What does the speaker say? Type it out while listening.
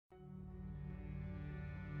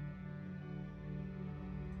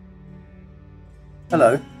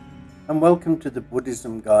Hello, and welcome to the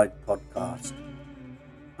Buddhism Guide podcast.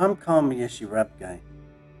 I'm Karmayeshi Rabgay,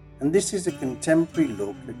 and this is a contemporary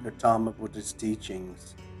look at Gautama Buddha's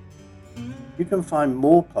teachings. You can find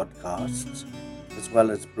more podcasts, as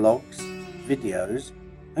well as blogs, videos,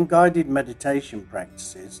 and guided meditation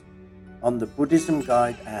practices on the Buddhism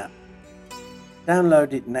Guide app.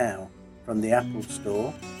 Download it now from the Apple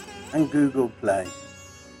Store and Google Play.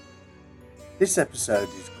 This episode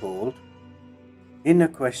is called Inner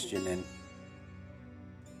Questioning.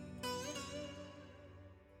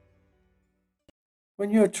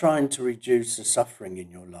 When you're trying to reduce the suffering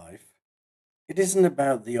in your life, it isn't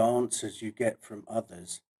about the answers you get from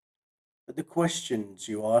others, but the questions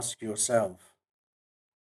you ask yourself.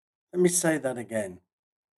 Let me say that again.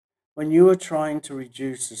 When you are trying to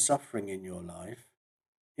reduce the suffering in your life,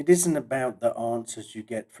 it isn't about the answers you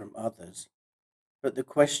get from others, but the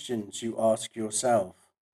questions you ask yourself.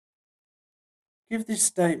 Give this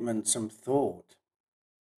statement some thought.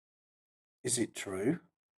 Is it true?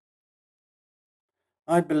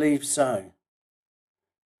 I believe so.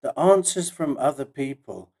 The answers from other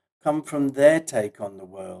people come from their take on the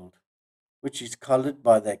world, which is coloured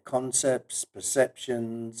by their concepts,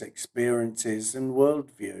 perceptions, experiences, and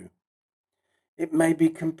worldview. It may be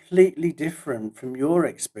completely different from your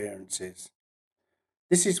experiences.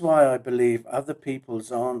 This is why I believe other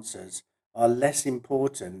people's answers are less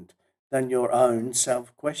important than your own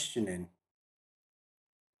self questioning.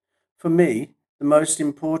 For me, the most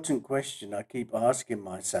important question I keep asking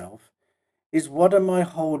myself is, what am I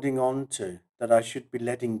holding on to that I should be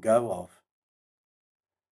letting go of?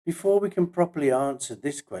 Before we can properly answer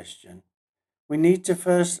this question, we need to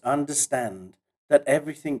first understand that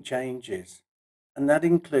everything changes, and that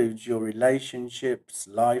includes your relationships,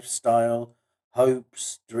 lifestyle,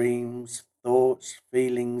 hopes, dreams, thoughts,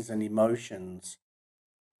 feelings, and emotions.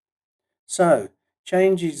 So,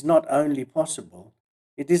 change is not only possible,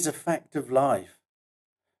 it is a fact of life.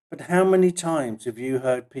 But how many times have you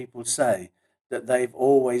heard people say that they've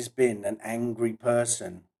always been an angry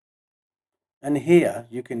person? And here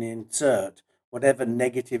you can insert whatever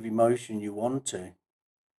negative emotion you want to.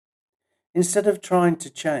 Instead of trying to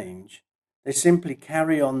change, they simply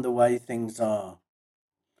carry on the way things are.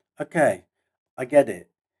 Okay, I get it.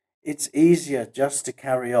 It's easier just to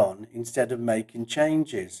carry on instead of making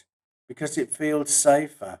changes because it feels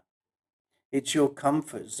safer. It's your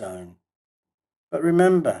comfort zone. But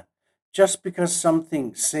remember, just because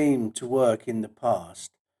something seemed to work in the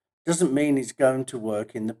past doesn't mean it's going to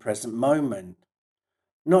work in the present moment.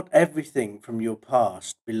 Not everything from your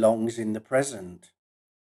past belongs in the present.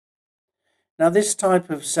 Now, this type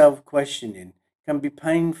of self questioning can be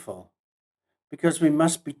painful because we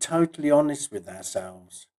must be totally honest with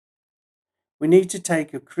ourselves. We need to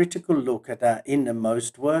take a critical look at our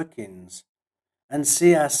innermost workings and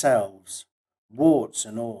see ourselves, warts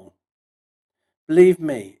and all. Believe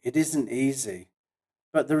me, it isn't easy,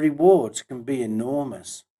 but the rewards can be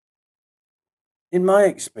enormous. In my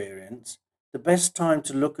experience, the best time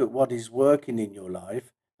to look at what is working in your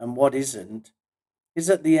life and what isn't is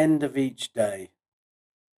at the end of each day.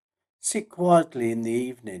 Sit quietly in the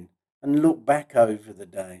evening and look back over the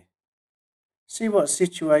day. See what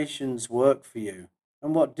situations worked for you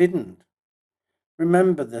and what didn't.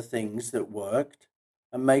 Remember the things that worked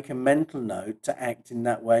and make a mental note to act in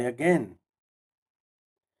that way again.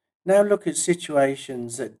 Now look at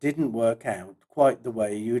situations that didn't work out quite the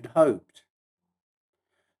way you'd hoped.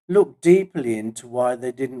 Look deeply into why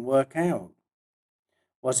they didn't work out.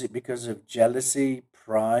 Was it because of jealousy,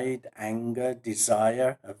 pride, anger,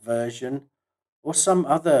 desire, aversion, or some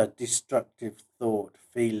other destructive thought,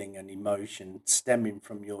 feeling, and emotion stemming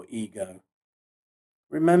from your ego?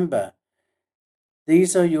 Remember,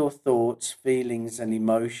 these are your thoughts, feelings, and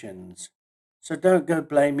emotions, so don't go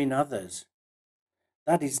blaming others.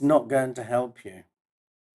 That is not going to help you.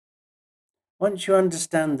 Once you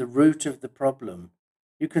understand the root of the problem,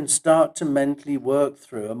 you can start to mentally work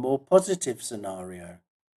through a more positive scenario.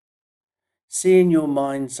 See in your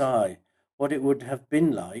mind's eye what it would have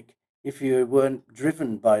been like if you weren't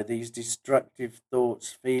driven by these destructive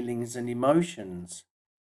thoughts, feelings, and emotions.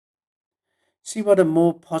 See what a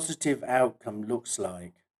more positive outcome looks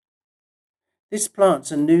like. This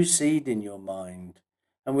plants a new seed in your mind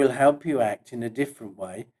and will help you act in a different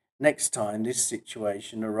way next time this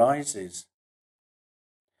situation arises.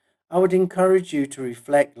 I would encourage you to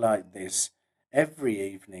reflect like this every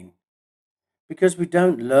evening because we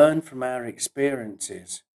don't learn from our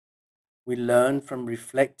experiences. We learn from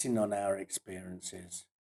reflecting on our experiences.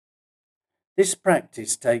 This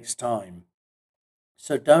practice takes time,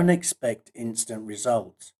 so don't expect instant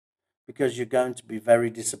results because you're going to be very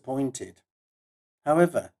disappointed.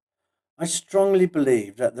 However, I strongly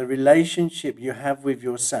believe that the relationship you have with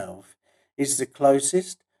yourself is the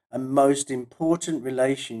closest and most important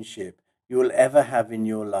relationship you will ever have in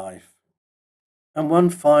your life. And one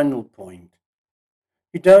final point,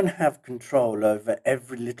 you don't have control over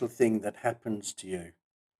every little thing that happens to you,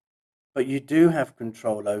 but you do have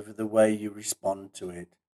control over the way you respond to it.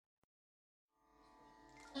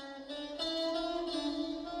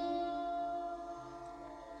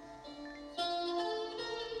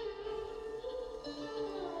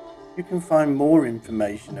 You can find more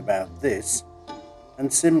information about this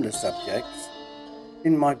and similar subjects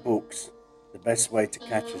in my books, The Best Way to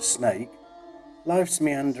Catch a Snake, Life's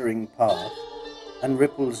Meandering Path, and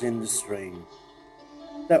Ripples in the Stream.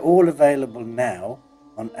 They're all available now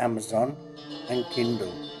on Amazon and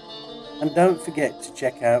Kindle. And don't forget to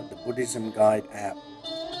check out the Buddhism Guide app.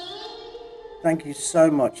 Thank you so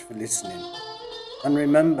much for listening. And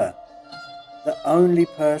remember, the only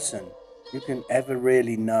person you can ever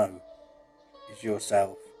really know is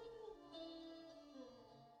yourself.